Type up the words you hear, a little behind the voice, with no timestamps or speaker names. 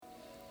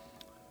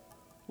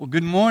Well,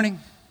 good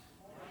morning.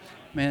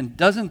 Man,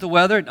 does the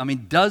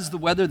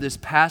weather this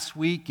past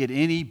week get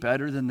any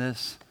better than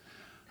this?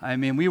 I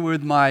mean, we were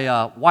with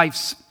my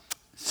wife's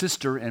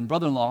sister and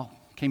brother-in-law,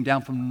 came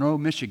down from Monroe,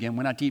 Michigan,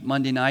 went out to eat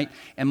Monday night.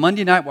 And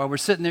Monday night, while we're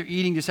sitting there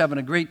eating, just having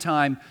a great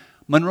time,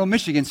 Monroe,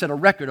 Michigan set a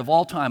record of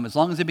all time, as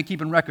long as they've been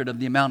keeping record of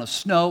the amount of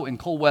snow and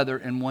cold weather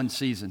in one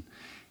season.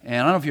 And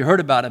I don't know if you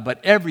heard about it,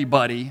 but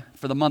everybody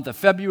for the month of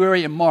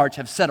February and March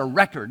have set a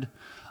record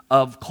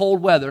of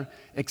cold weather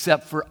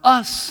except for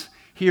us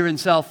here in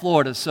South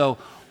Florida. So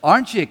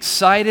aren't you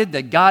excited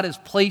that God has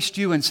placed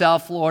you in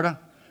South Florida?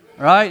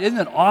 Right? Isn't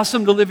it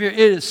awesome to live here? It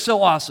is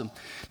so awesome.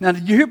 Now,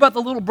 did you hear about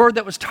the little bird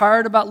that was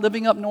tired about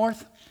living up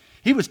north?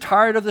 He was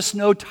tired of the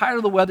snow, tired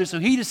of the weather, so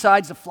he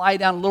decides to fly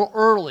down a little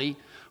early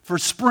for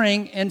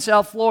spring in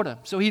South Florida.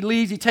 So he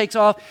leaves, he takes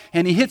off,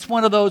 and he hits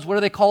one of those, what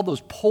are they called,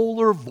 those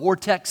polar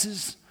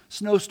vortexes,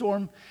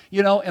 snowstorm,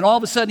 and all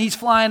of a sudden he's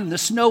flying and the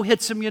snow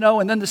hits him,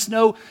 and then the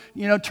snow,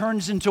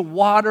 turns into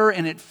water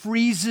and it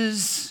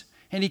freezes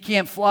and he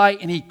can't fly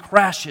and he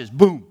crashes,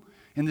 boom,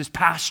 in this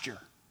pasture.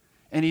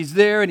 And he's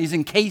there and he's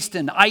encased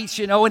in ice,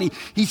 and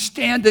he's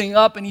standing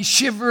up and he's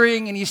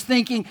shivering and he's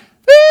thinking,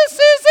 this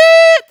is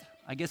it.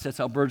 I guess that's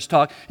how birds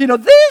talk. This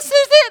is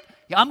it.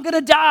 I'm going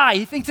to die.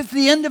 He thinks it's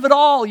the end of it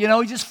all.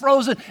 He's just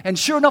frozen. And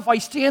sure enough, I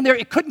stand there.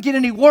 It couldn't get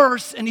any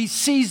worse. And he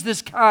sees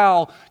this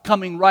cow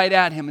coming right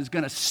at him, is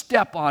going to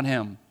step on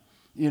him,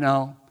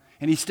 And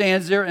he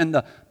stands there and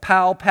the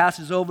cow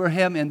passes over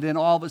him. And then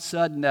all of a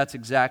sudden, that's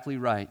exactly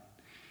right.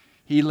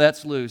 He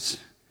lets loose.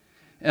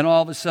 And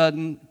all of a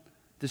sudden,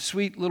 the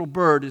sweet little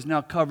bird is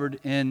now covered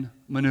in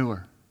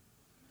manure.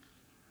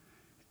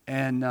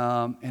 And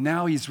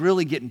now he's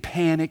really getting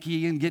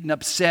panicky and getting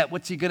upset.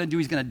 What's he going to do?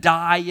 He's going to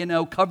die,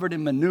 covered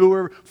in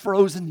manure,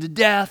 frozen to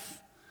death.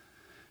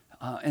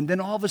 And then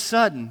all of a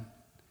sudden,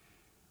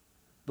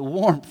 the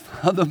warmth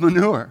of the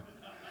manure,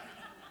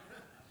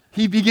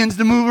 he begins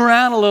to move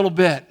around a little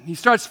bit. He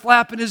starts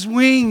flapping his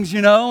wings,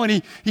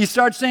 and he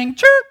starts saying,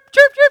 chirp,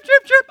 chirp, chirp,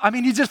 chirp, chirp. I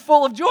mean, he's just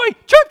full of joy.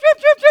 Chirp, chirp,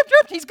 chirp, chirp,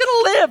 chirp. He's going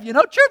to live,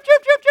 chirp, chirp,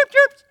 chirp, chirp,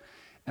 chirp.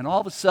 And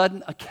all of a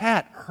sudden, a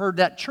cat heard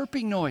that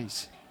chirping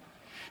noise.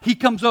 He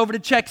comes over to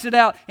checks it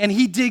out, and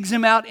he digs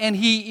him out, and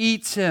he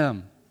eats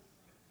him.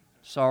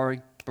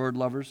 Sorry, bird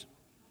lovers.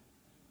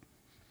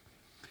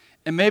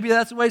 And maybe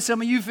that's the way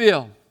some of you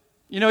feel.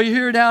 You're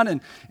here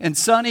down in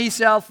sunny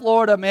South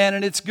Florida, man,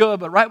 and it's good,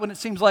 but right when it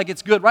seems like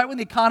it's good, right when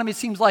the economy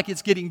seems like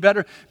it's getting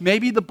better,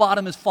 maybe the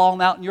bottom has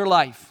fallen out in your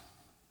life,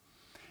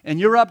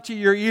 and you're up to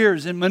your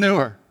ears in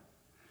manure,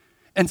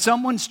 and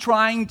someone's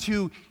trying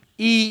to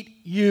eat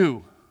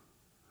you.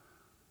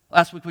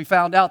 Last week we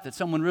found out that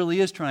someone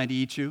really is trying to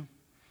eat you.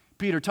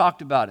 Peter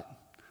talked about it.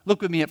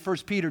 Look with me at 1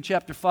 Peter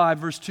chapter 5,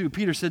 verse 2.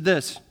 Peter said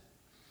this.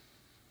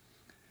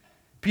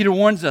 Peter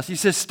warns us. He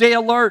says, stay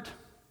alert.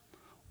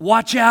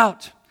 Watch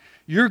out.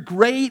 Your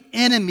great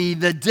enemy,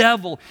 the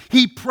devil,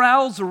 he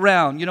prowls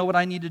around. You know what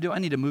I need to do? I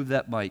need to move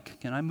that mic.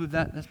 Can I move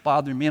that? That's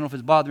bothering me. I don't know if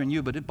it's bothering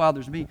you, but it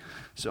bothers me.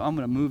 So I'm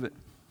going to move it.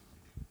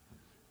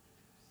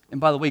 And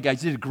by the way,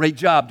 guys, you did a great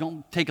job.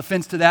 Don't take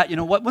offense to that. You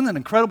know what? Wasn't it an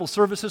incredible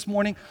service this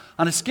morning?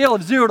 On a scale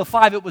of 0 to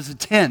 5, it was a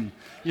 10.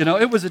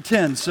 It was a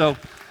 10. So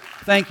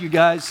thank you,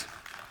 guys.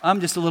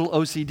 I'm just a little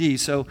OCD.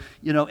 So,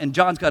 and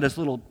John's got his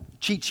little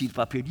cheat sheet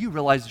up here. Do you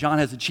realize John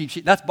has a cheat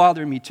sheet? That's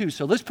bothering me too.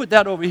 So let's put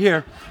that over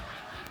here.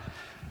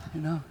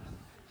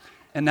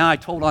 And now I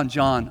told on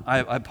John.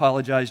 I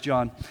apologize,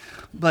 John.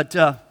 But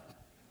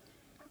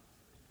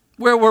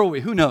where were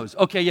we? Who knows?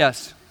 Okay,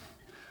 yes.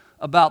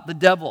 About the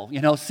devil,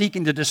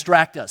 seeking to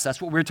distract us.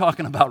 That's what we're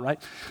talking about, right?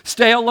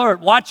 Stay alert.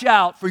 Watch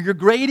out for your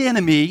great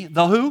enemy,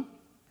 the who?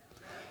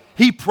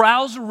 He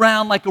prowls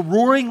around like a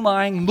roaring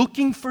lion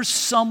looking for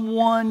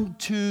someone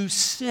to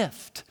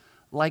sift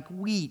like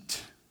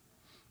wheat.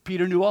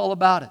 Peter knew all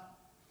about it.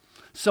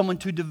 Someone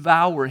to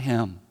devour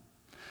him.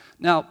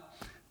 Now,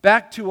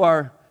 back to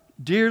our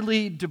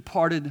dearly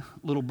departed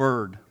little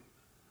bird.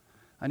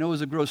 I know it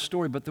was a gross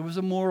story, but there was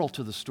a moral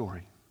to the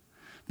story.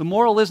 The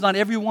moral is not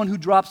everyone who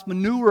drops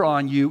manure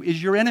on you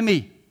is your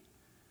enemy.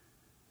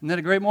 Isn't that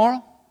a great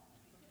moral?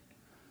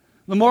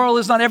 The moral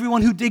is not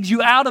everyone who digs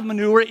you out of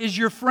manure is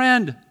your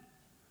friend.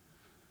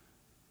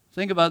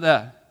 Think about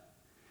that.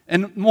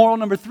 And moral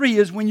number 3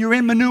 is when you're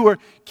in manure,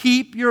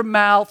 keep your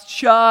mouth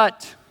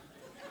shut.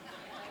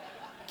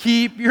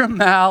 Keep your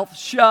mouth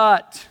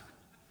shut.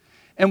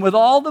 And with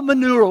all the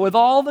manure, with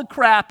all the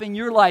crap in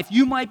your life,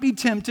 you might be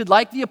tempted,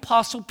 like the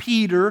Apostle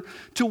Peter,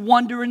 to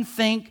wonder and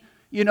think,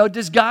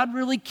 does God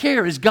really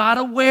care? Is God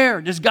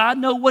aware? Does God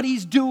know what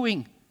He's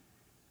doing?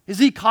 Is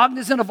He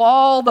cognizant of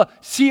all the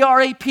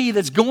CRAP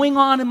that's going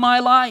on in my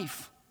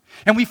life?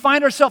 And we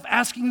find ourselves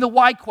asking the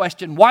why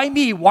question. Why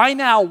me? Why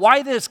now?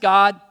 Why this,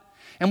 God?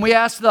 And we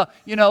ask the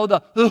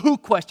who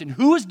question.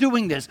 Who is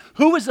doing this?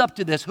 Who is up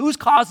to this? Who's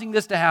causing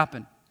this to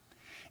happen?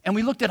 And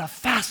we looked at a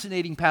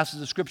fascinating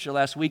passage of Scripture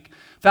last week,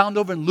 found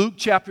over in Luke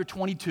chapter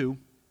 22,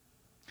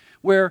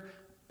 where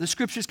the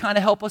Scriptures kind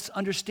of help us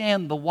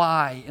understand the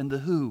why and the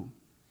who.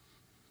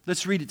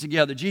 Let's read it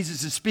together.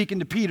 Jesus is speaking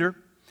to Peter,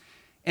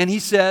 and He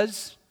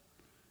says,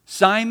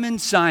 Simon,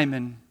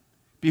 Simon,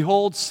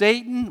 Behold,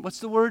 Satan, what's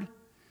the word?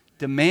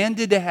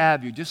 Demanded to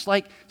have you. Just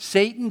like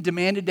Satan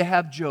demanded to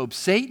have Job.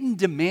 Satan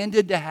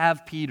demanded to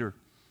have Peter.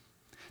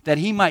 That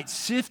he might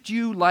sift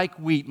you like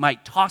wheat,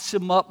 might toss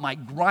him up,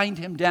 might grind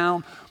him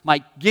down,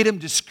 might get him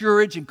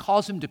discouraged and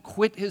cause him to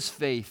quit his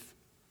faith.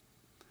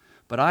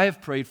 But I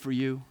have prayed for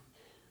you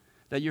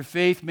that your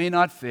faith may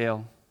not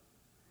fail.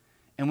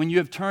 And when you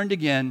have turned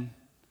again,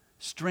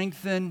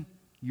 strengthen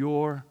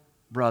your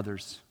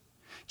brothers.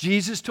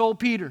 Jesus told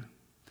Peter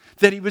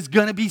that he was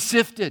going to be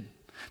sifted,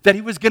 that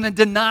he was going to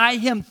deny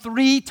him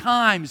 3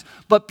 times.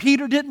 But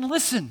Peter didn't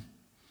listen.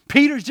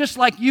 Peter's just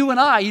like you and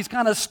I. He's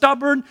kind of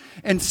stubborn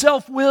and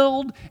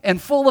self-willed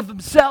and full of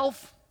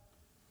himself.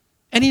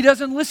 And he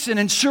doesn't listen.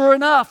 And sure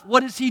enough, what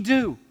does he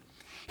do?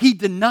 He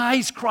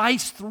denies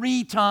Christ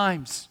 3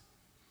 times.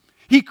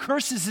 He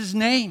curses his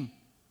name.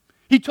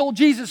 He told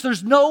Jesus,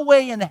 there's no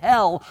way in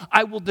hell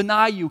I will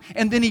deny you.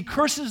 And then he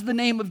curses the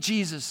name of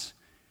Jesus.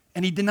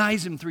 And he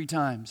denies him 3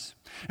 times.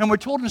 And we're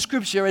told in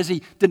Scripture, as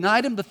he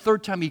denied him the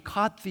 3rd time, he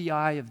caught the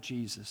eye of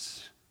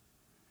Jesus.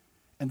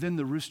 And then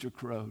the rooster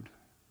crowed.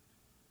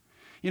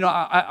 You know,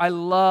 I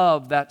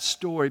love that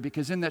story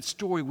because in that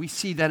story we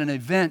see that an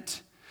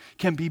event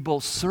can be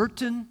both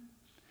certain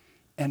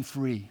and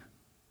free.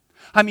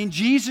 I mean,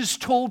 Jesus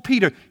told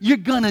Peter, you're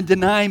going to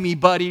deny me,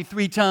 buddy,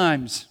 3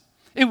 times.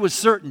 It was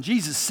certain.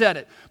 Jesus said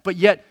it. But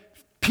yet,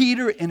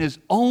 Peter, in his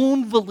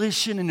own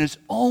volition, in his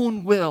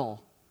own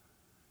will,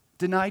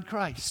 denied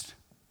Christ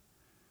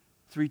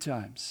 3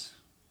 times.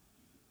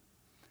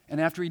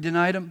 And after he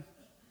denied him,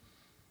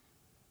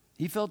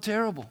 he felt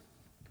terrible.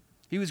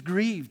 He was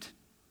grieved.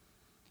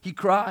 He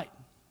cried.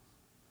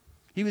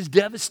 He was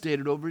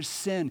devastated over his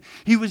sin.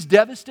 He was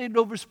devastated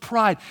over his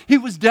pride. He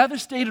was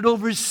devastated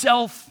over his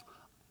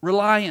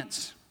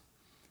self-reliance.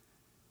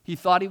 He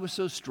thought he was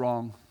so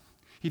strong.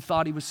 He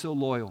thought he was so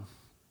loyal.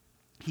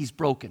 He's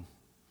broken.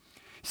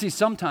 See,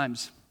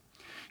 sometimes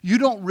you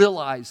don't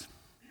realize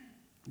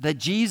that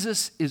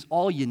Jesus is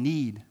all you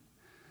need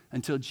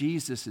until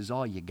Jesus is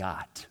all you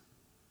got.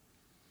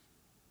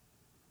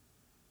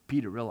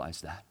 Peter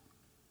realized that.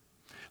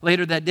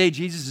 Later that day,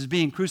 Jesus is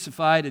being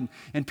crucified,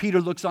 and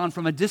Peter looks on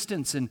from a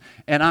distance, and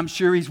I'm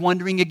sure he's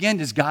wondering again,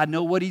 does God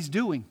know what he's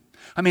doing?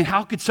 I mean,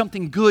 how could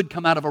something good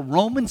come out of a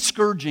Roman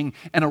scourging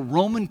and a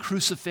Roman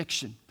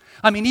crucifixion?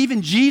 I mean,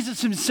 even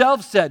Jesus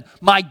himself said,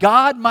 my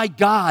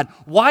God,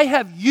 why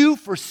have you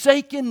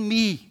forsaken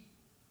me?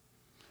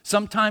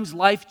 Sometimes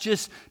life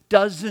just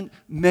doesn't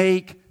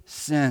make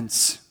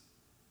sense.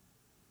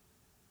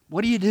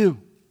 What do?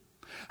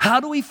 How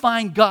do we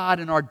find God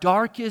in our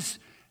darkest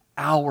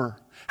hour?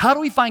 How do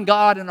we find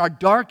God in our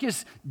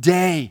darkest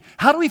day?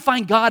 How do we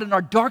find God in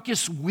our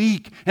darkest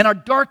week, in our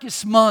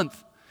darkest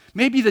month?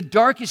 Maybe the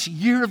darkest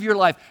year of your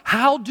life.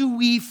 How do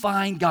we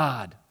find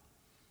God?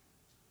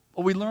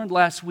 Well, we learned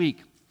last week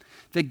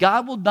that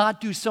God will not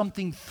do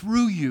something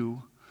through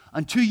you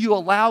until you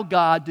allow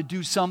God to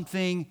do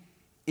something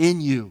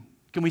in you.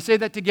 Can we say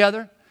that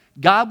together?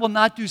 God will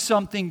not do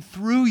something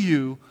through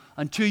you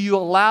until you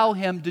allow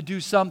Him to do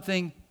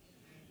something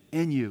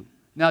in you.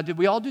 Now, did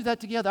we all do that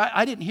together?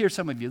 I didn't hear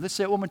some of you. Let's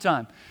say it one more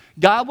time.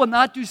 God will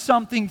not do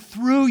something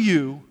through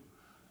you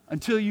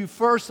until you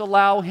first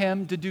allow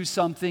Him to do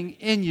something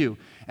in you.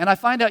 And I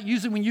find out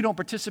usually when you don't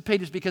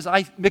participate is because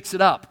I mix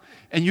it up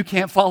and you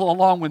can't follow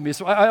along with me.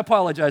 So I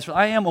apologize for that.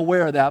 I am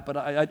aware of that, but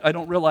I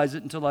don't realize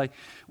it until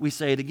we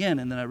say it again.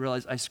 And then I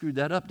realize I screwed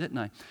that up, didn't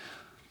I?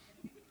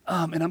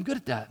 And I'm good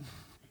at that.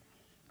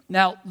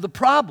 Now, the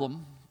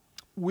problem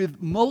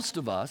with most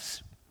of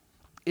us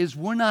is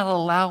we're not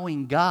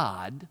allowing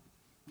God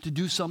to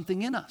do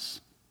something in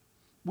us.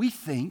 We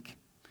think,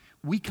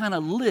 we kind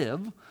of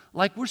live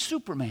like we're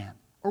Superman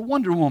or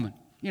Wonder Woman.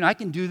 You know, I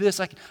can do this,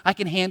 I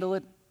can handle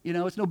it, you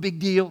know, it's no big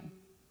deal.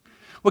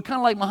 We're kind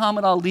of like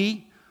Muhammad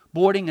Ali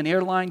boarding an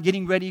airline,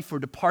 getting ready for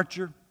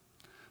departure.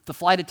 The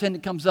flight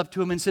attendant comes up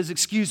to him and says,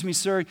 excuse me,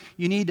 sir,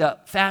 you need to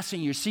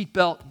fasten your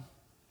seatbelt.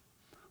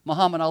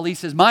 Muhammad Ali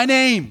says, my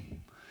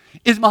name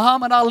is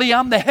Muhammad Ali.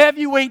 I'm the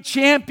heavyweight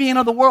champion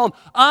of the world.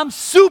 I'm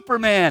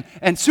Superman,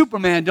 and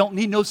Superman don't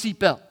need no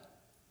seatbelt.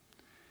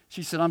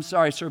 She said, I'm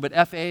sorry, sir, but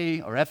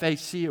FAA or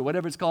FAC or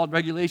whatever it's called,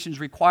 regulations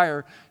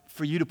require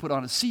for you to put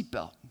on a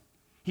seatbelt.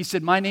 He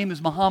said, my name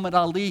is Muhammad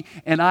Ali,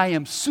 and I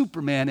am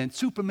Superman, and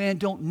Superman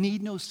don't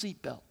need no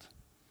seatbelt.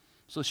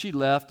 So she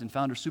left and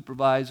found her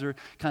supervisor,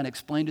 kind of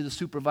explained to the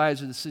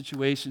supervisor the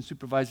situation.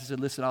 Supervisor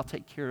said, listen, I'll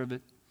take care of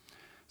it.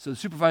 So the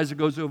supervisor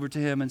goes over to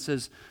him and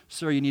says,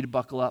 sir, you need to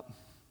buckle up.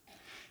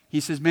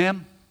 He says,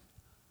 ma'am,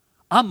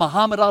 I'm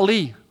Muhammad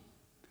Ali.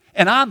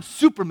 And I'm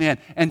Superman,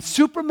 and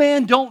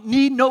Superman don't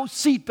need no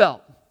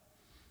seatbelt.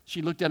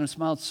 She looked at him and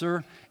smiled,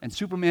 sir, and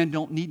Superman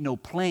don't need no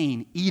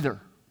plane either.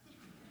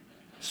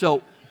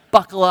 So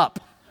buckle up.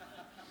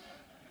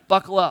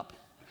 Buckle up.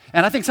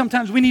 And I think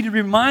sometimes we need to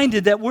be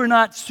reminded that we're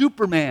not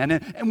Superman,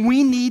 and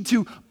we need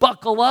to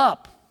buckle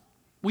up.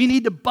 We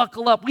need to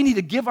buckle up. We need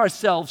to give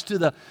ourselves to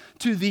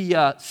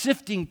the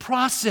sifting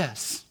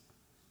process.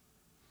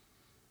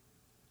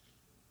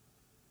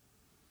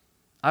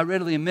 I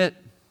readily admit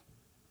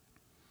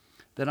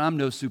that I'm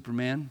no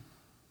Superman.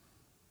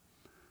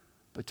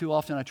 But too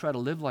often I try to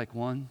live like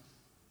one,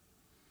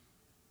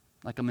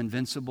 like I'm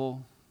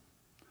invincible,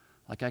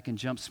 like I can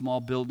jump small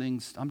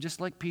buildings. I'm just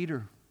like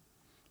Peter.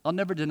 I'll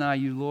never deny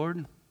you,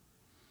 Lord.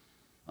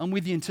 I'm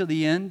with you until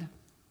the end.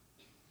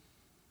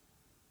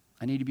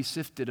 I need to be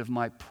sifted of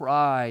my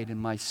pride and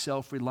my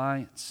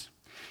self-reliance.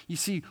 You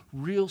see,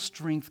 real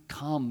strength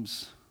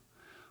comes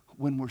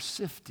when we're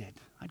sifted.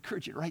 I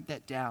encourage you to write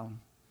that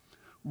down.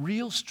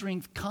 Real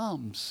strength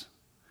comes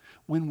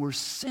when we're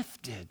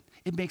sifted.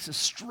 It makes us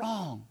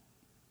strong.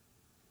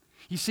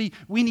 You see,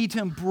 we need to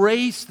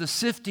embrace the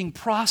sifting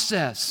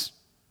process.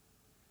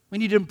 We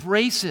need to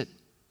embrace it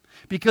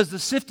because the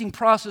sifting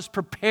process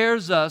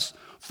prepares us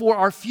for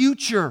our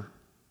future.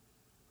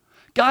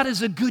 God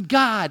is a good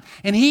God,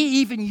 and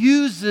He even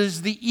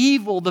uses the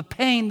evil, the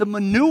pain, the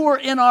manure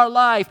in our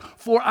life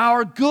for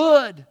our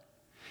good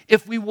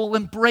if we will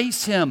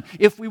embrace Him,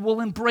 if we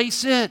will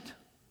embrace it.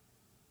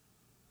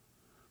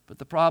 But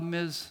the problem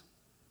is,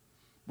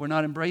 we're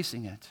not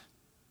embracing it.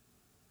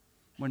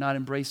 We're not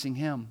embracing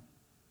Him.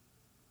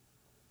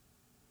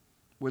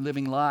 We're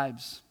living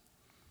lives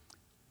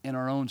in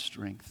our own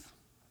strength.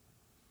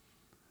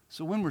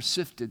 So when we're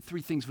sifted,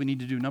 3 things we need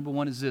to do. Number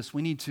 1 is this.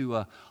 We need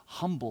to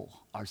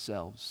humble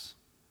ourselves.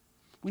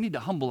 We need to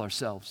humble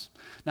ourselves.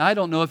 Now, I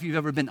don't know if you've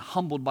ever been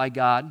humbled by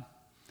God,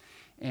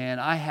 and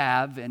I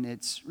have, and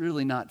it's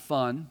really not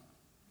fun.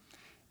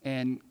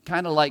 And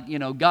kind of like,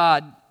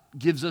 God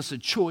gives us a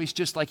choice,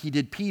 just like He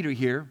did Peter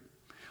here.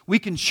 We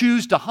can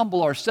choose to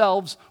humble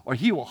ourselves, or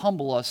He will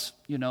humble us,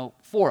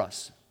 for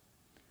us.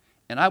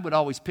 And I would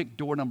always pick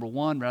door number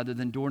 1 rather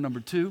than door number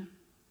 2.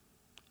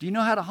 Do you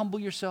know how to humble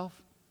yourself?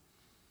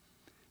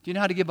 Do you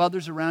know how to give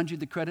others around you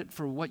the credit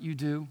for what you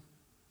do?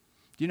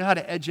 Do you know how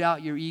to edge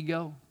out your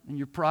ego and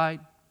your pride?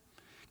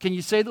 Can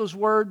you say those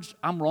words,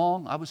 I'm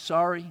wrong, I was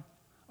sorry?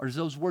 Or does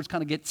those words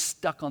kind of get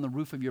stuck on the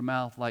roof of your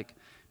mouth like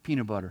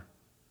peanut butter?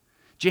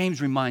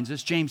 James reminds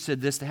us, James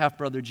said this, the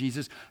half-brother of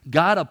Jesus,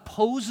 God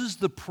opposes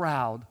the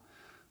proud,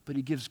 but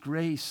He gives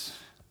grace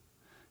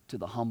to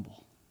the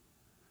humble.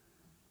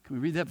 Can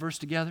we read that verse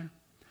together?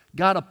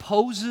 God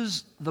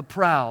opposes the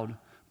proud,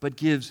 but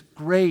gives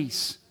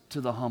grace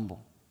to the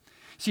humble.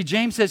 See,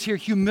 James says here,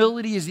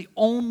 humility is the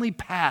only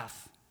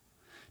path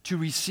to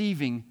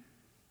receiving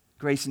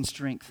grace and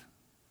strength.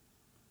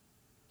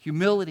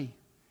 Humility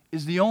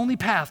is the only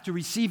path to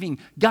receiving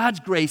God's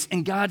grace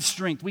and God's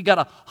strength. We got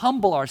to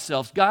humble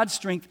ourselves. God's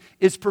strength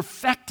is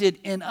perfected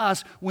in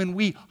us when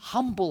we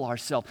humble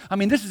ourselves. I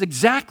mean, this is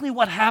exactly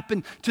what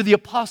happened to the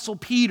Apostle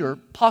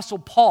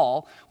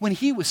Paul, when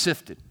he was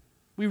sifted.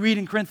 We read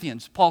in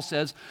Corinthians, Paul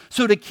says,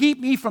 so to keep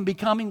me from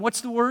becoming,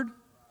 what's the word?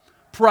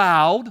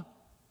 Proud.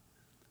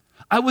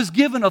 I was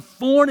given a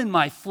thorn in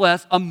my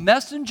flesh, a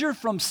messenger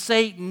from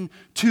Satan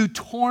to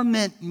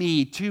torment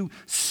me, to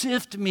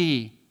sift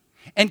me,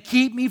 and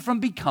keep me from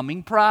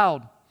becoming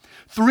proud.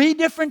 3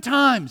 different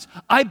times,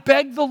 I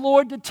begged the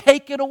Lord to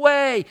take it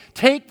away,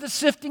 take the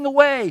sifting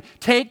away,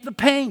 take the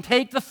pain,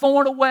 take the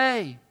thorn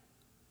away.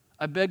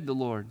 I begged the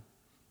Lord.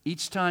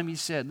 Each time He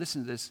said,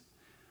 listen to this,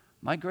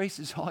 my grace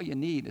is all you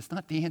need. It's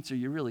not the answer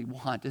you really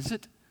want, is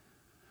it?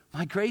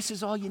 My grace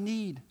is all you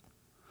need.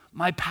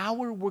 My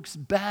power works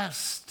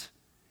best,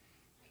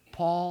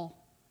 Paul,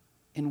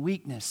 in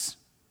weakness.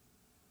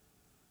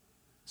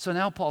 So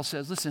now Paul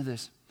says, listen to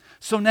this.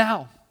 So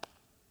now,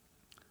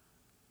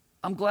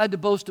 I'm glad to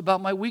boast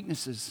about my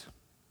weaknesses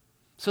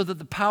so that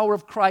the power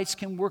of Christ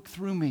can work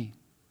through me.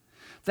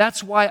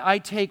 That's why I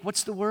take,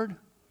 what's the word?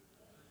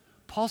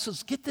 Paul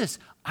says, get this,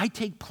 I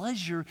take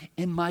pleasure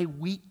in my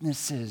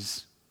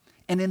weaknesses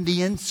and in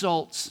the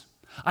insults.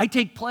 I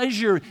take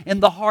pleasure in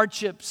the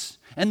hardships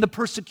and the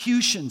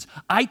persecutions.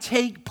 I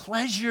take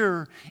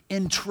pleasure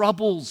in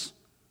troubles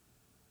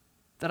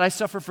that I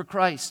suffer for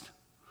Christ.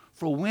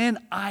 For when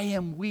I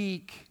am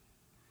weak,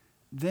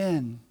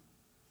 then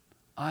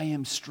I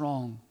am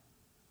strong.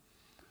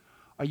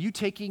 Are you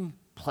taking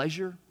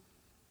pleasure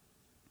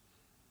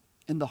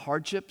in the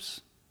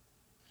hardships,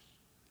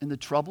 in the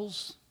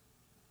troubles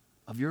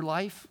of your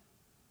life?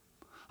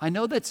 I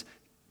know that's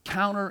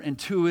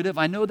counterintuitive.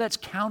 I know that's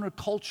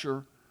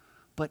counterculture.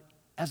 But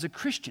as a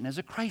Christian, as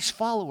a Christ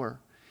follower,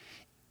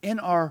 in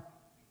our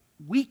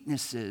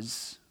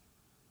weaknesses,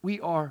 we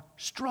are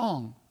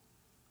strong.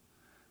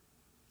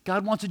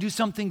 God wants to do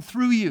something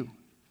through you.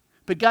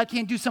 But God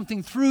can't do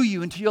something through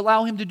you until you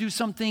allow Him to do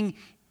something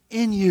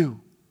in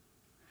you.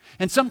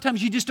 And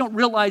sometimes you just don't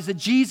realize that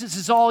Jesus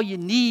is all you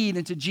need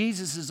until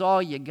Jesus is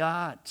all you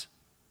got.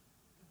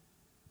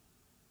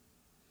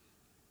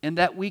 In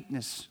that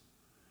weakness,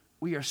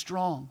 we are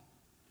strong.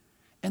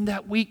 In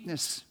that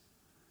weakness,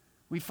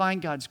 we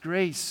find God's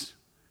grace.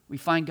 We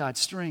find God's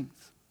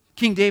strength.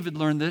 King David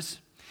learned this.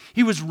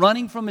 He was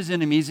running from his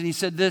enemies, and he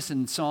said this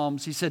in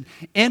Psalms. He said,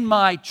 in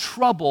my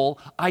trouble,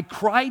 I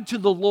cried to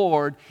the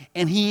Lord,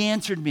 and He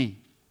answered me.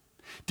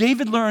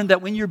 David learned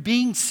that when you're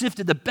being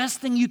sifted, the best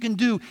thing you can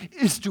do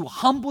is to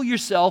humble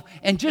yourself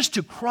and just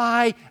to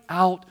cry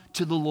out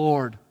to the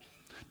Lord.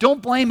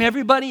 Don't blame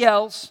everybody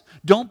else.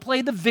 Don't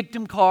play the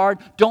victim card.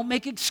 Don't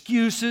make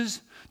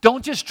excuses.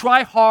 Don't just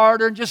try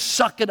harder and just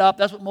suck it up.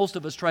 That's what most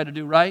of us try to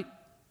do, right?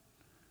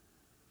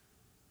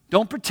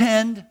 Don't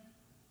pretend.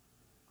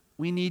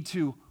 We need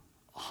to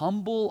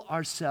humble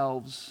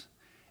ourselves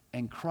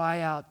and cry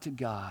out to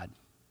God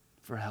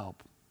for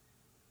help.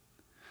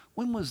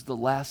 When was the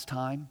last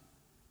time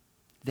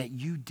that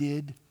you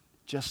did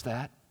just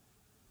that?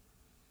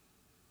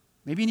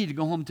 Maybe you need to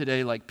go home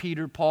today like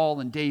Peter, Paul,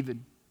 and David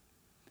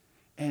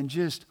and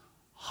just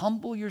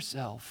humble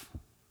yourself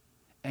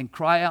and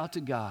cry out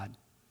to God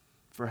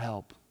for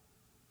help.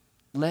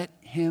 Let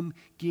Him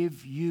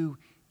give you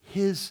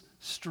His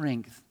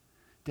strength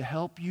to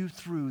help you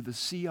through the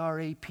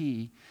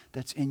CRAP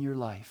that's in your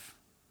life.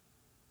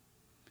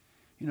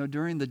 You know,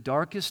 during the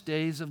darkest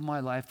days of my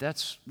life,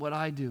 that's what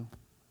I do.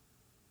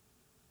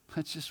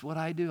 That's just what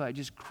I do. I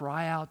just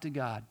cry out to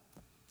God.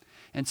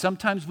 And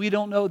sometimes we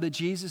don't know that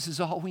Jesus is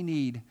all we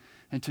need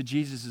until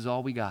Jesus is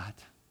all we got.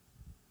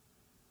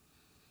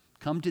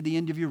 Come to the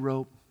end of your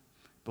rope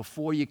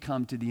before you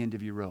come to the end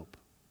of your rope.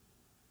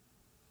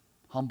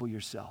 Humble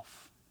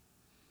yourself.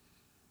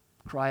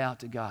 Cry out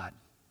to God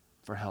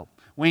for help.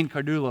 Wayne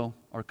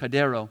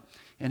Cordero,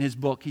 in his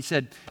book, he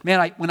said,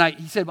 when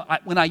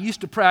I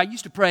used to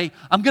pray,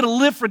 I'm going to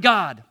live for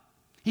God.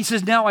 He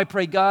says, now I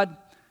pray, God,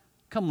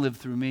 come live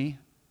through me.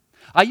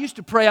 I used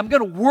to pray, I'm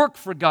going to work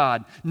for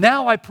God.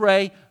 Now I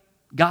pray,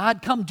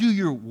 God, come do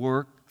your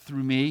work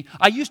through me.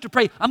 I used to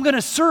pray, I'm going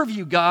to serve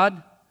you,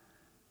 God.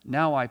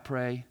 Now I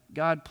pray,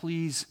 God,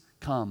 please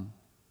come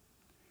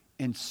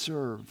and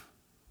serve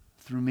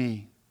through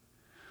me.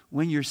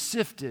 When you're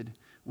sifted,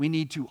 we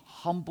need to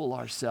humble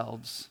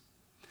ourselves.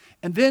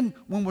 And then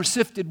when we're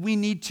sifted, we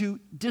need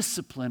to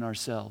discipline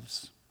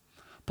ourselves.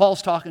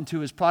 Paul's talking to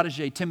his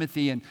protege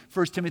Timothy in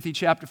 1 Timothy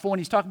chapter 4, and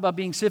he's talking about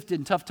being sifted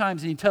in tough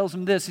times, and he tells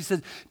him this. He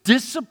says,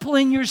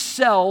 discipline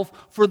yourself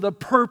for the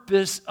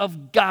purpose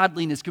of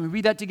godliness. Can we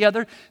read that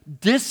together?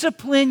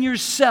 Discipline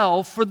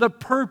yourself for the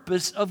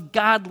purpose of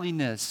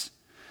godliness.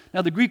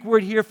 Now, the Greek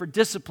word here for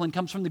discipline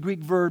comes from the Greek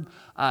verb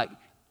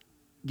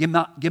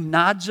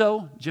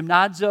gymnazo,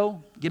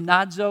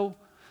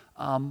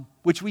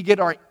 which we get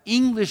our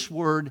English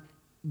word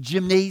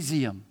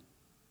gymnasium.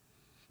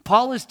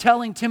 Paul is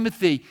telling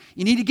Timothy,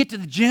 you need to get to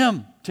the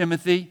gym,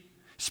 Timothy.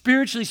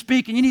 Spiritually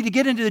speaking, you need to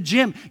get into the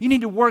gym. You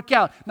need to work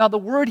out. Now, the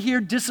word here,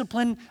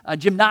 discipline,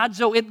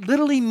 gymnazo, it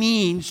literally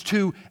means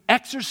to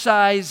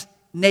exercise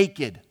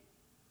naked.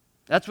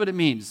 That's what it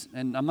means.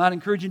 And I'm not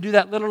encouraging you to do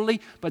that literally,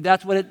 but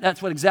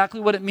that's exactly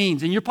what it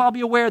means. And you're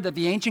probably aware that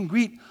the ancient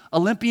Greek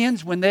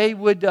Olympians, when they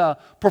would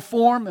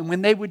perform and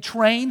when they would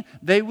train,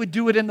 they would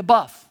do it in the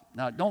buff.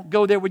 Now, don't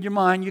go there with your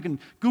mind. You can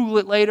Google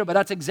it later, but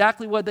that's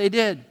exactly what they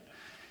did.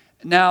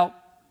 Now,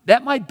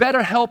 that might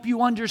better help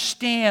you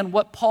understand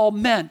what Paul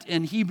meant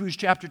in Hebrews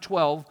chapter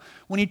 12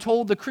 when he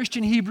told the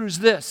Christian Hebrews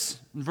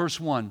this in verse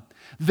 1.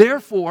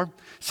 Therefore,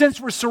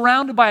 since we're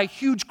surrounded by a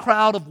huge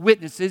crowd of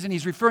witnesses, and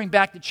he's referring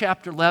back to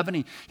chapter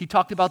 11, he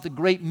talked about the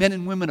great men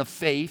and women of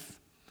faith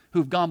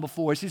who've gone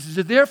before us. He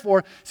says,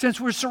 therefore, since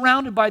we're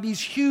surrounded by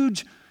these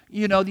huge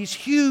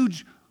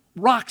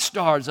rock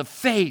stars of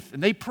faith,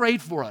 and they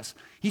prayed for us,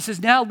 he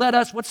says, now let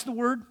us, what's the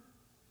word?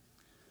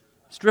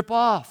 Strip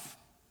off.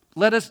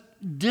 Let us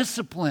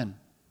discipline.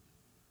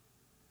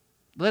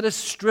 Let us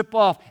strip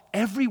off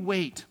every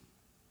weight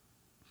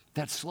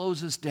that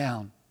slows us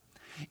down,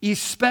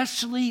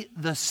 especially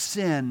the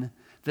sin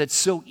that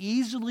so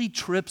easily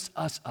trips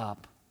us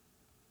up.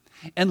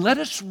 And let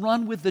us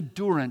run with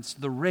endurance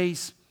the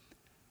race,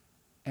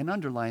 and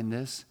underline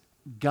this,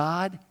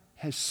 God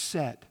has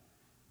set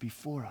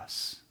before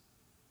us.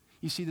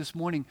 You see, this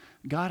morning,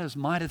 God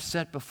might have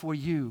set before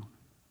you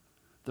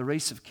the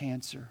race of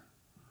cancer,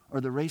 or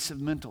the race of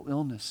mental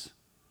illness,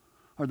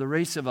 or the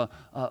race of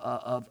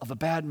a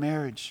bad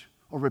marriage,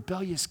 or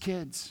rebellious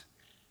kids.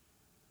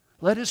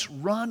 Let us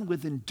run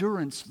with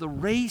endurance the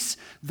race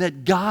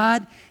that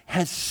God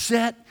has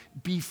set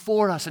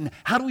before us. And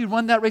how do we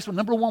run that race? Well,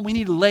 number one, we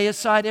need to lay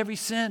aside every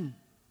sin.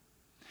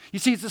 You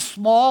see, it's the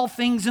small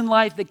things in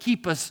life that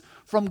keep us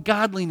from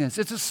godliness.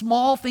 It's the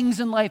small things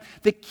in life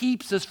that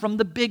keeps us from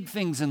the big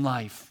things in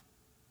life.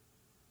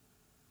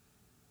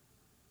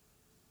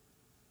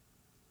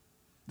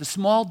 The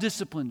small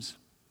disciplines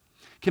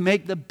can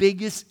make the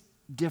biggest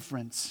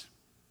difference.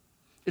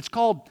 It's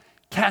called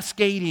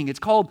cascading. It's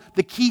called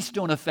the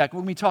keystone effect. We're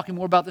going to be talking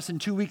more about this in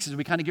 2 weeks as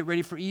we kind of get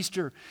ready for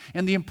Easter.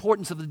 And the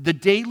importance of the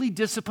daily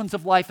disciplines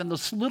of life, and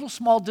those little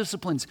small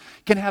disciplines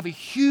can have a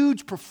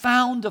huge,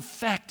 profound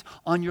effect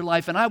on your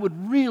life. And I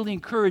would really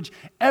encourage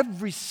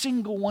every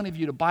single one of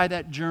you to buy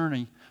that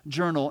journal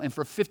and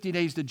for 50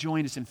 days to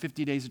join us in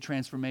 50 days of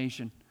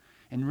transformation.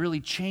 And really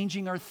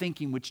changing our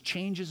thinking, which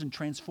changes and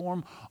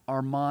transforms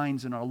our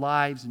minds and our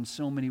lives in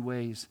so many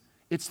ways.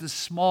 It's the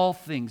small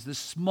things, the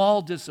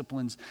small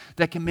disciplines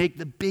that can make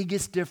the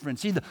biggest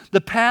difference. See, the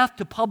path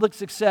to public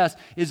success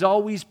is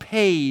always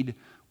paved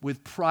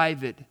with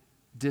private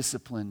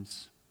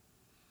disciplines.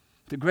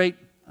 The great,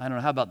 I don't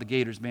know, how about the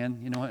Gators, man?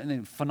 You know, and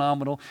they're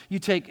phenomenal. You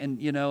take, and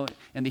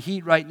the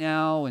Heat right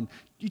now, and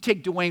you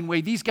take Dwayne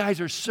Wade. These guys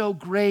are so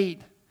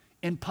great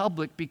in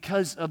public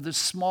because of the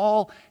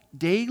small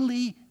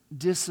daily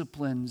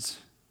disciplines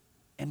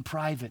in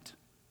private.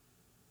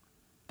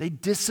 They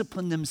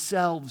discipline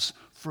themselves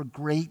for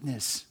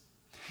greatness.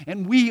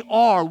 And we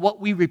are what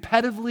we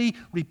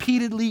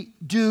repeatedly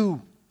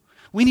do.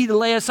 We need to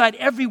lay aside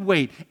every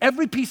weight,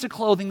 every piece of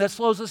clothing that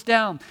slows us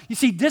down. You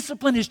see,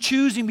 discipline is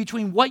choosing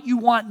between what you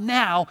want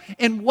now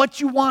and what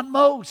you want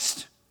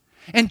most.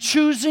 And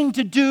choosing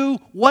to do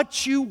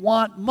what you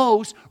want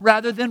most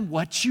rather than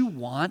what you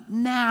want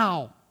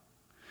now.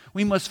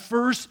 We must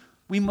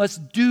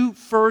do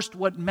first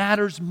what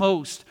matters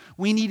most.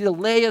 We need to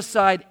lay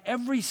aside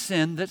every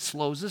sin that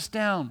slows us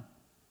down.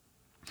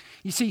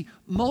 You see,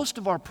 most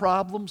of our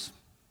problems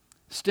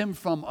stem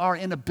from our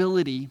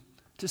inability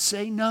to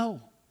say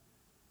no.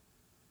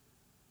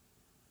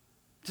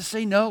 To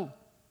say no.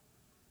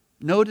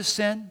 No to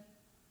sin.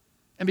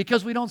 And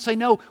because we don't say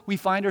no, we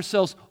find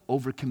ourselves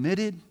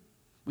overcommitted.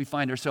 We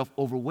find ourselves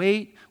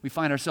overweight. We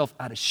find ourselves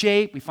out of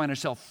shape. We find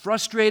ourselves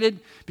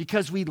frustrated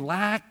because we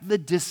lack the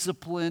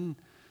discipline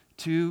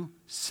to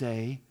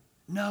say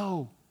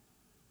no.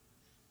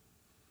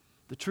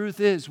 The truth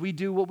is, we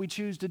do what we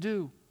choose to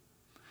do.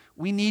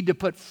 We need to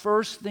put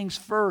first things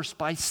first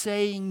by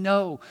saying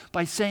no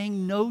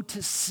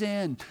to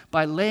sin,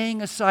 by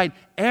laying aside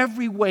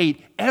every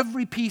weight,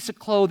 every piece of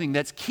clothing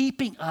that's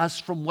keeping us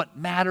from what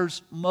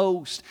matters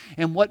most.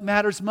 And what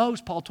matters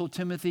most, Paul told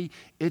Timothy,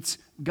 it's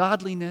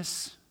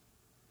godliness,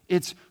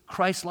 it's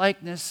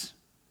Christ-likeness.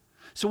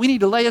 So we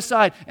need to lay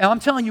aside. And I'm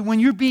telling you, when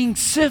you're being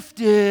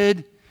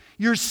sifted,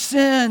 your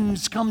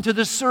sins come to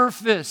the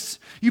surface.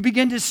 You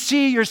begin to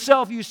see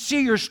yourself. You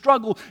see your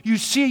struggle. You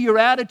see your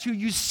attitude.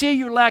 You see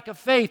your lack of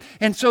faith.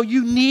 And so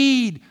you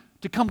need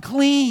to come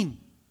clean.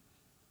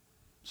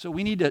 So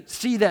we need to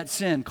see that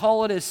sin.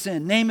 Call it as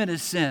sin. Name it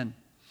as sin.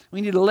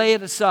 We need to lay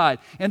it aside.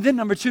 And then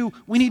number 2,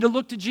 we need to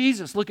look to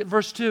Jesus. Look at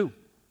verse 2.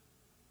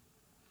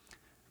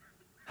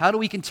 How do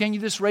we continue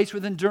this race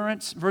with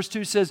endurance? Verse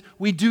 2 says,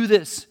 we do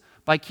this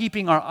by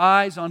keeping our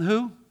eyes on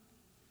who?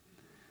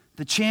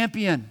 The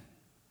champion.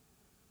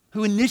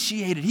 Who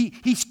initiated.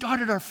 He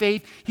started our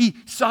faith. He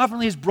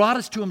sovereignly has brought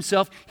us to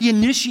himself. He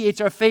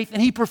initiates our faith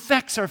and he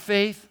perfects our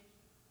faith.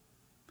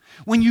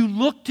 When you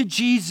look to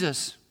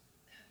Jesus,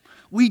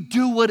 we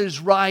do what is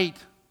right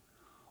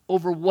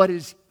over what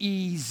is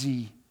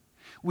easy.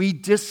 We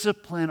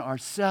discipline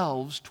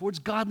ourselves towards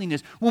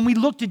godliness. When we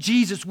look to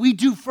Jesus, we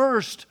do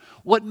first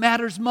what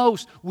matters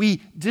most.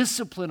 We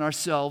discipline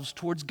ourselves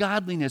towards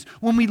godliness.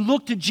 When we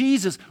look to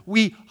Jesus,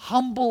 we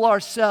humble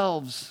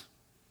ourselves.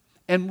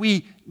 And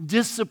we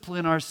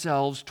discipline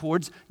ourselves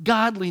towards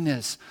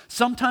godliness.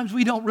 Sometimes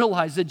we don't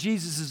realize that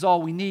Jesus is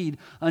all we need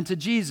until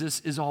Jesus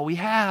is all we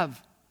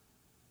have.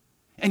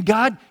 And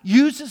God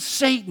uses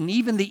Satan,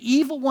 even the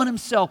evil one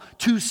himself,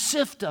 to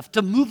sift us,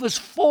 to move us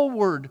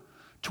forward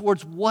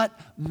towards what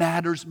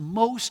matters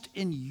most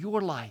in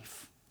your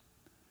life.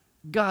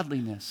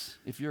 Godliness,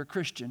 if you're a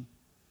Christian.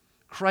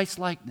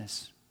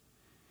 Christ-likeness.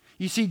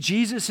 You see,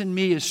 Jesus in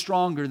me is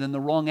stronger than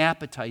the wrong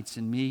appetites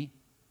in me.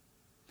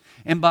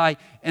 And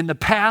the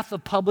path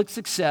of public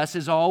success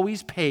is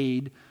always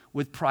paid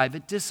with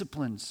private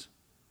disciplines.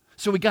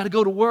 So we got to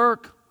go to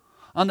work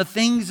on the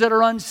things that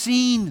are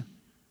unseen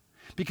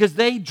because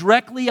they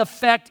directly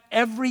affect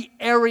every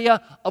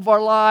area of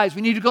our lives.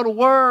 We need to go to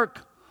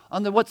work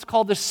on what's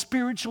called the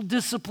spiritual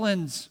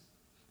disciplines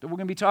that we're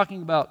going to be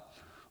talking about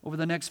over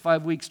the next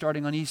 5 weeks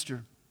starting on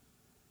Easter.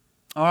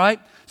 All right?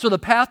 So the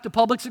path to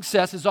public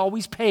success is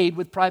always paid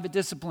with private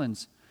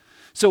disciplines.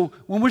 So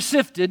when we're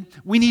sifted,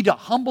 we need to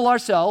humble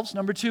ourselves.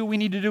 Number 2, we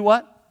need to do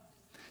what?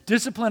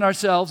 Discipline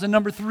ourselves. And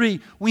number 3,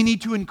 we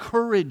need to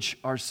encourage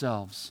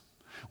ourselves.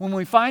 When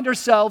we find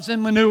ourselves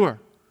in manure,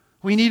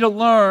 we need to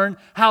learn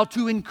how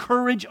to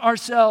encourage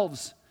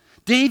ourselves.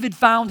 David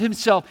found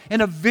himself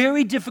in a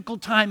very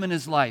difficult time in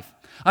his life.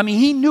 I mean,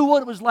 he knew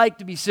what it was like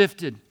to be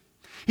sifted.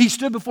 He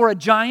stood before a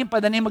giant by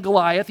the name of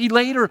Goliath. He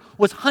later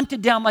was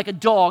hunted down like a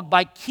dog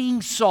by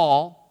King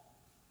Saul.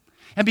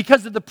 And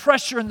because of the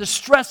pressure and the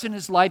stress in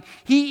his life,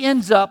 he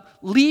ends up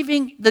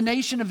leaving the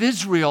nation of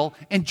Israel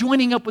and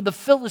joining up with the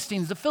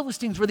Philistines. The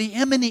Philistines were the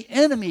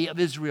enemy of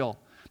Israel,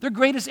 their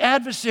greatest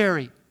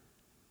adversary.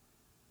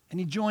 And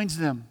he joins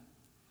them.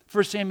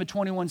 1 Samuel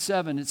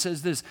 21:7, it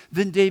says this,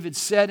 then David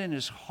said in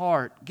his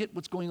heart, get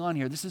what's going on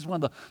here. This is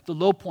one of the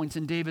low points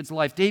in David's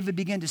life. David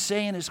began to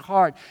say in his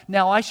heart,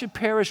 now I should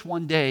perish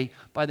one day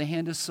by the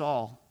hand of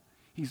Saul.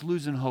 He's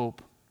losing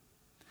hope.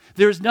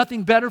 There is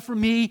nothing better for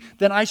me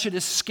than I should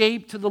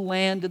escape to the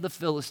land of the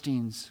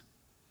Philistines.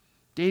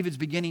 David's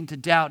beginning to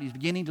doubt. He's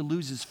beginning to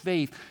lose his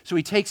faith. So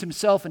he takes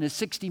himself and his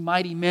 60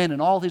 mighty men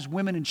and all his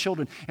women and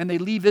children, and they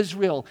leave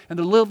Israel, and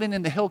they're living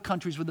in the hill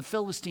countries with the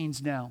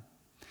Philistines now.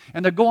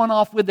 And they're going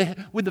off with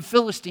the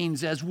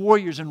Philistines as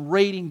warriors and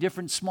raiding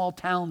different small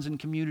towns and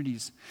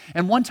communities.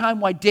 And one time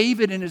while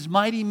David and his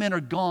mighty men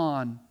are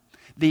gone,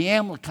 the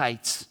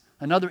Amalekites,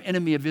 another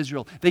enemy of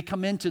Israel, they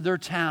come into their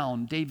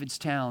town, David's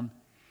town,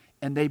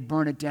 and they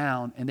burn it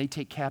down, and they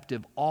take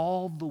captive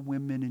all the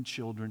women and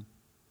children.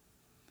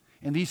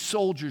 And these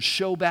soldiers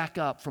show back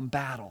up from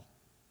battle.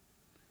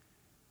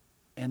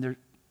 And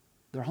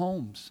their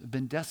homes have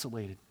been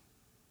desolated.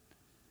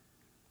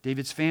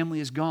 David's family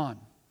is gone.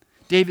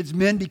 David's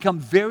men become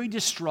very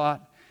distraught.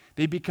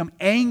 They become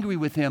angry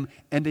with him,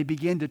 and they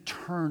begin to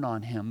turn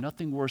on him.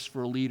 Nothing worse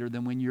for a leader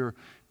than when your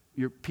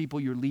people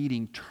you're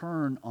leading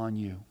turn on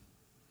you.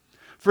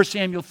 1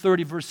 Samuel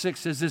 30, verse 6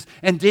 says this,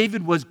 and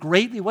David was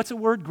greatly, what's the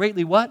word?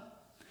 Greatly what?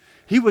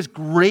 He was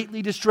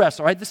greatly distressed.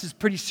 All right, this is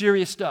pretty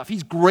serious stuff.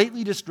 He's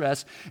greatly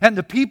distressed. And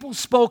the people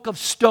spoke of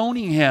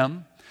stoning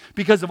him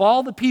because of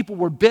all the people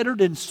were bittered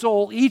in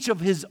soul, each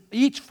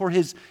for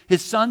his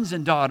sons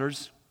and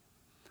daughters.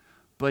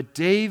 But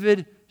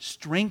David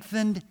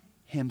strengthened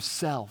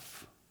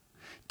himself.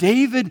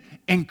 David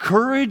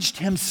encouraged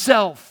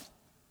himself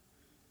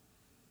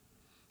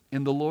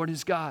in the Lord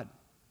his God.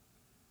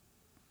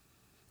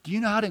 Do you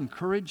know how to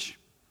encourage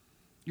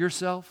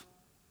yourself?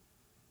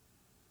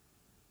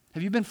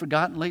 Have you been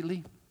forgotten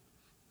lately?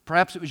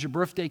 Perhaps it was your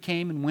birthday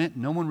came and went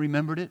and no one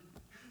remembered it.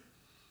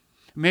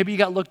 Maybe you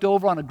got looked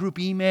over on a group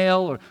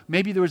email, or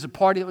maybe there was a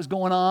party that was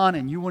going on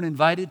and you weren't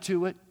invited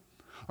to it.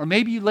 Or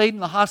maybe you laid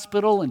in the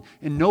hospital and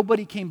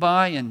nobody came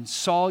by and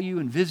saw you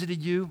and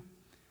visited you.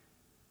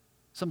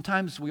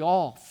 Sometimes we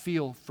all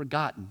feel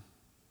forgotten.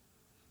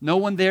 No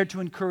one there to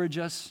encourage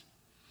us.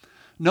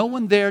 No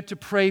one there to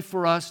pray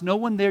for us. No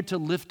one there to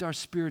lift our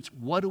spirits.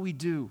 What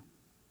do?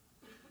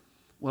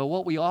 Well,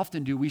 what we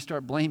often do, we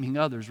start blaming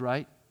others,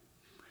 right?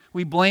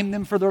 We blame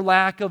them for their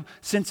lack of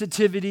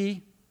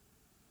sensitivity.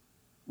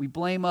 We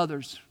blame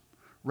others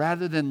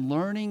rather than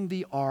learning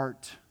the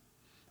art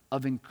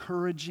of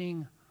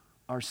encouraging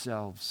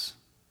ourselves.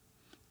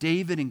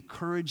 David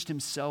encouraged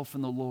himself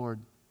in the Lord.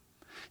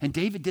 And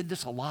David did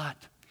this a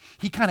lot.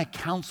 He kind of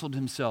counseled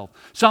himself.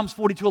 Psalms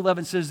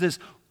 42:11 says this.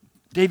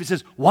 David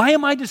says, why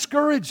am I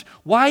discouraged?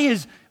 Why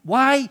is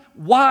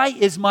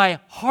my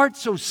heart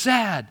so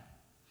sad?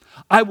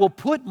 I will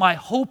put my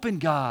hope in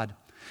God.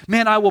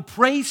 Man, I will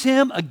praise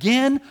Him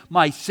again,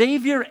 my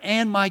Savior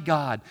and my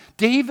God.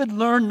 David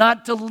learned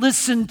not to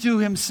listen to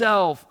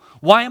himself.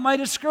 Why am I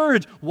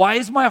discouraged? Why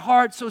is my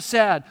heart so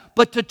sad?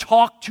 But to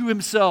talk to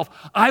himself.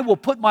 I will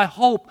put my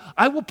hope,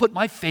 I will put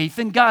my faith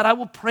in God. I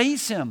will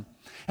praise Him.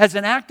 As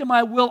an act of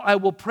my will, I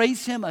will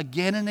praise Him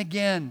again and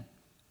again.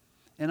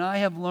 And I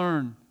have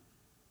learned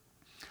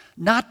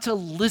not to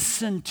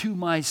listen to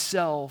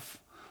myself,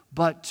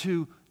 but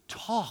to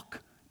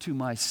talk to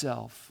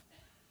myself.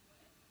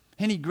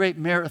 Any great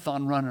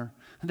marathon runner,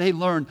 they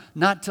learn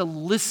not to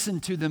listen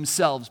to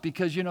themselves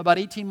because, about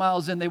 18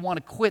 miles in, they want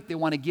to quit. They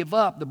want to give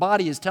up. The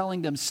body is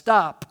telling them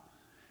stop.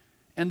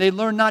 And they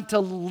learn not to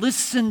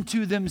listen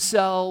to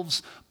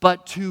themselves,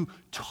 but to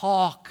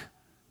talk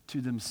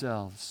to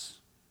themselves.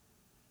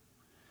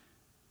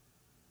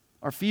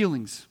 Our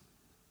feelings,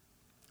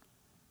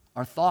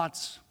 our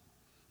thoughts,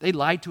 they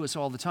lie to us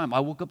all the time. I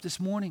woke up this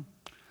morning.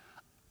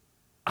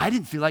 I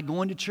didn't feel like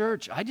going to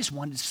church. I just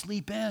wanted to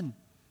sleep in.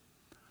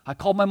 I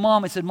called my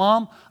mom. I said,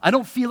 Mom, I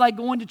don't feel like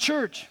going to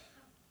church.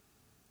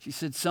 She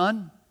said,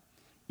 son,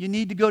 you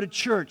need to go to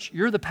church.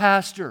 You're the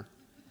pastor.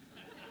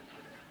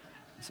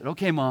 I said,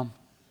 okay, Mom.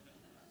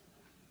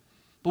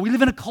 But we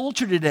live in a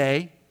culture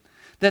today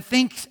that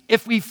thinks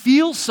if we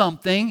feel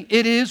something,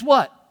 it is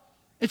what?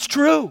 It's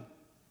true.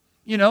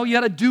 You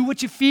got to do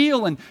what you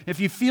feel, and if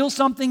you feel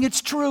something,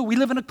 it's true. We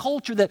live in a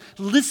culture that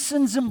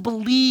listens and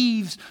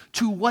believes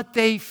to what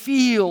they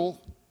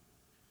feel,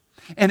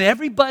 and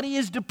everybody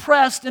is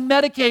depressed and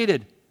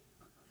medicated.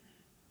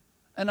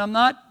 And I'm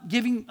not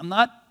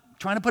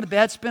trying to put a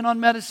bad spin on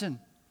medicine,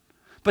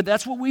 but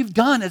that's what we've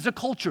done as a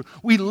culture.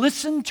 We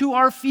listen to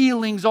our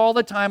feelings all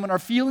the time, and our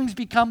feelings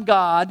become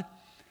God.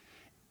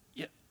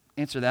 Yeah,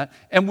 answer that.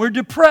 And we're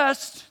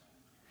depressed,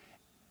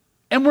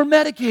 and we're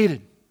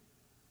medicated.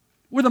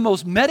 We're the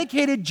most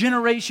medicated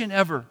generation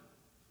ever.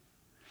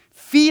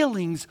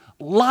 Feelings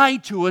lie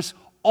to us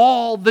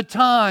all the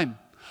time.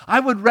 I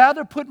would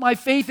rather put my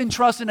faith and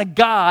trust in a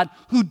God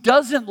who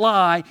doesn't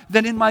lie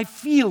than in my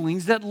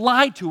feelings that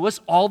lie to us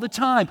all the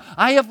time.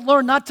 I have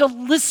learned not to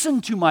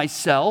listen to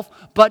myself,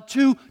 but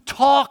to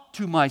talk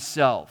to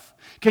myself.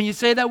 Can you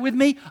say that with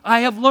me?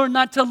 I have learned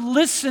not to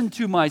listen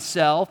to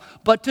myself,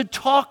 but to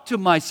talk to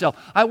myself.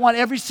 I want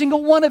every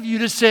single one of you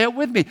to say it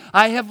with me.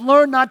 I have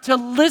learned not to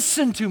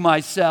listen to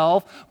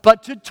myself,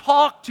 but to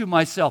talk to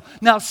myself.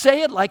 Now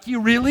say it like you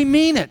really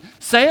mean it.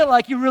 Say it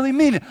like you really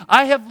mean it.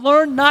 I have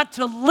learned not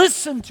to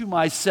listen to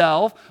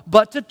myself,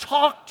 but to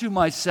talk to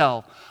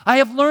myself. I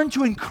have learned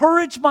to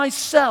encourage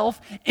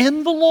myself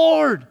in the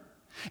Lord.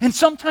 And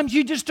sometimes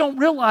you just don't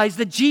realize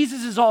that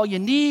Jesus is all you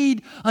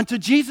need until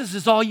Jesus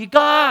is all you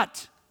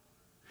got.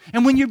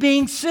 And when you're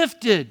being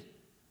sifted,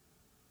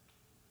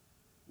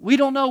 we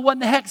don't know what in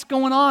the heck's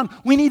going on.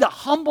 We need to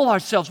humble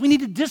ourselves. We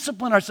need to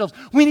discipline ourselves.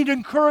 We need to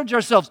encourage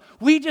ourselves.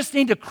 We just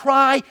need to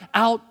cry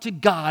out to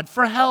God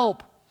for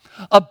help.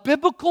 A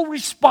biblical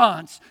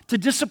response to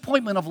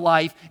disappointment of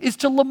life is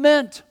to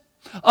lament.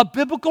 A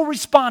biblical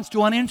response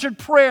to unanswered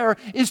prayer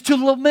is to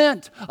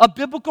lament. A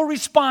biblical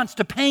response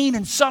to pain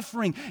and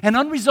suffering and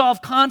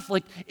unresolved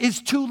conflict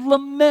is to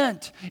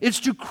lament.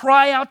 It's to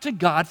cry out to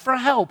God for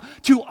help,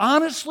 to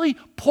honestly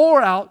pour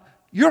out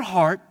your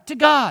heart to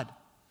God.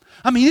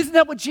 I mean, isn't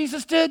that what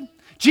Jesus did?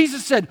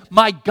 Jesus said,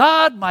 my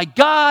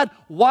God,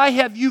 why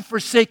have you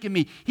forsaken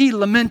me? He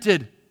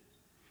lamented.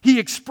 He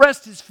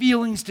expressed his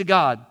feelings to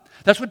God.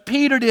 That's what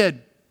Peter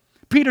did.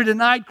 Peter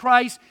denied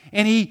Christ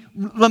and he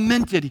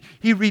lamented.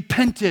 He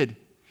repented.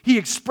 He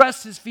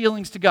expressed his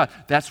feelings to God.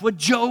 That's what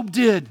Job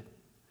did.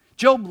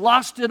 Job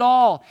lost it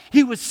all.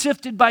 He was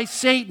sifted by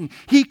Satan.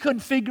 He couldn't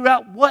figure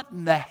out what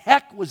in the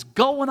heck was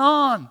going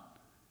on.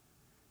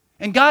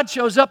 And God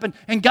shows up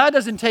and God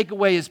doesn't take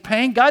away his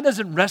pain. God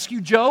doesn't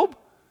rescue Job.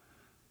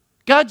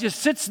 God just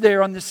sits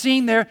there on the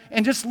scene there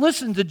and just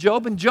listens to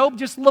Job, and Job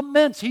just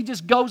laments. He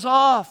just goes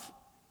off.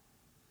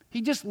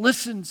 He just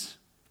listens.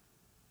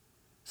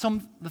 Some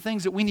of the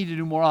things that we need to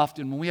do more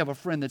often when we have a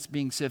friend that's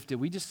being sifted,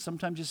 we just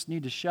sometimes just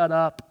need to shut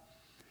up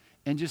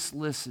and just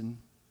listen.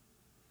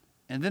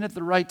 And then at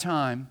the right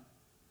time,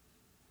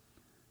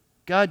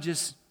 God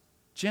just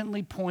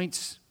gently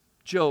points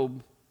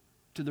Job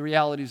to the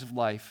realities of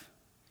life.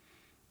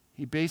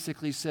 He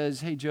basically says,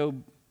 hey,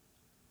 Job,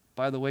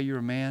 by the way, you're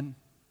a man.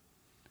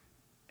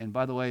 And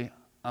by the way,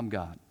 I'm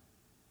God.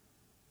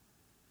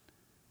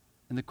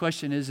 And the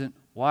question isn't,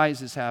 why is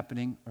this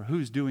happening or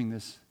who's doing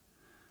this?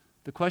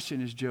 The question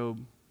is,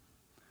 Job,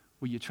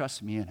 will you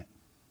trust me in it?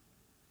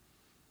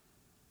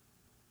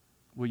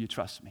 Will you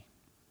trust me?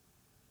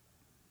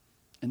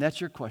 And that's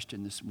your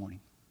question this morning.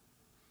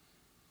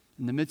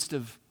 In the midst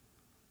of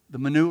the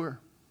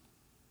manure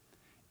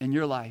in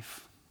your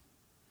life,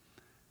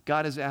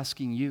 God is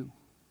asking you,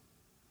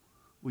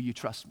 will you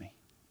trust me?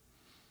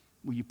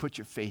 Will you put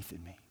your faith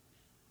in me?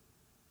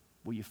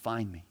 Will you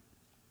find me?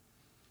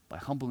 By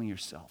humbling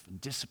yourself and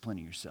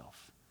disciplining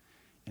yourself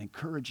and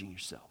encouraging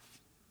yourself.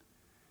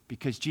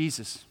 Because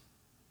Jesus,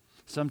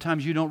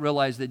 sometimes you don't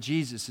realize that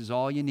Jesus is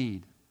all you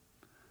need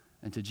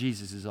until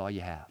Jesus is all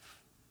you have.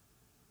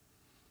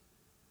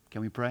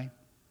 Can we pray?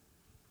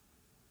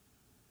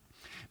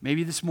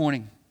 Maybe this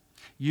morning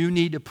you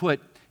need to put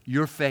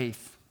your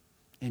faith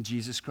in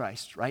Jesus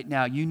Christ. Right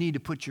now, you need to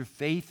put your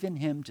faith in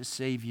him to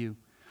save you.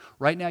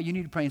 Right now, you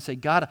need to pray and say,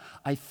 God,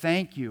 I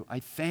thank you. I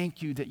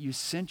thank you that you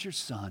sent your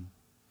Son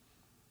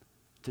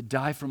to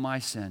die for my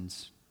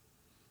sins.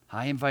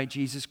 I invite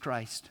Jesus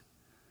Christ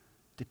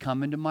to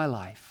come into my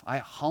life. I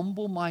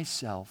humble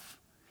myself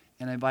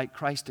and I invite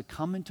Christ to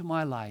come into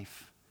my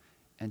life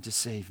and to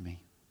save me.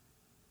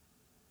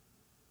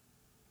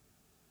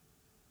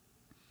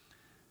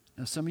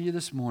 Now, some of you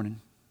this morning,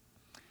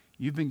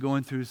 you've been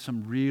going through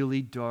some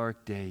really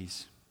dark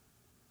days.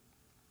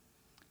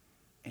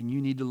 And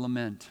you need to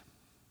lament.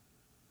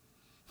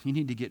 You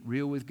need to get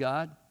real with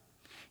God.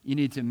 You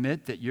need to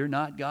admit that you're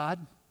not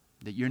God,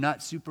 that you're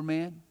not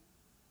Superman.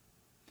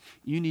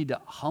 You need to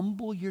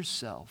humble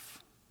yourself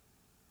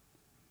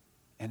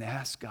and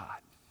ask God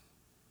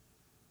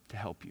to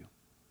help you.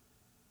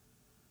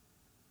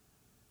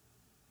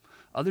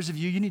 Others of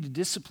you, you need to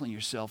discipline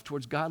yourself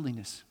towards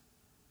godliness.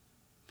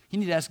 You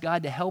need to ask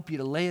God to help you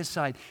to lay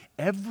aside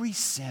every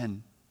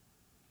sin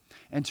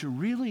and to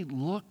really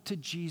look to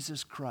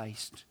Jesus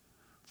Christ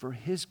for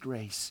his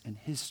grace and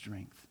his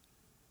strength.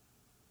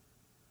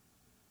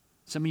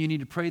 Some of you need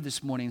to pray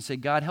this morning and say,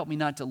 God, help me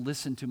not to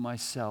listen to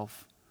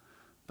myself,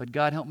 but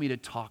God, help me to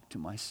talk to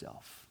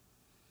myself.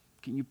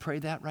 Can you pray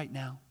that right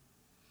now?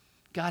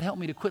 God, help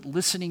me to quit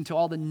listening to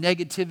all the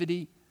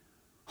negativity,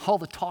 all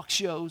the talk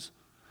shows,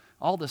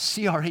 all the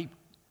CRAP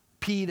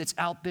that's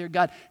out there.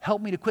 God,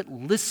 help me to quit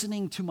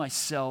listening to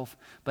myself,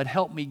 but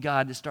help me,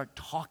 God, to start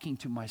talking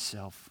to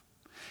myself.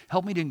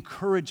 Help me to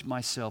encourage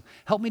myself.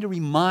 Help me to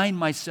remind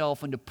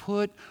myself and to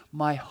put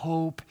my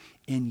hope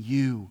in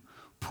you.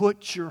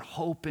 Put your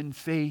hope and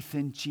faith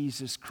in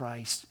Jesus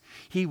Christ.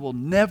 He will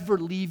never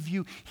leave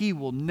you. He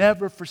will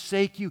never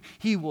forsake you.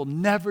 He will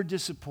never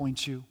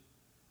disappoint you.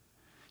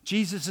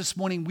 Jesus, this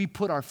morning we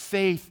put our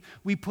faith,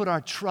 we put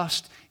our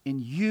trust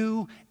in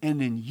you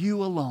and in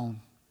you alone.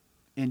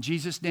 In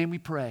Jesus' name we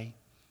pray.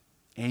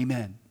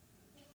 Amen.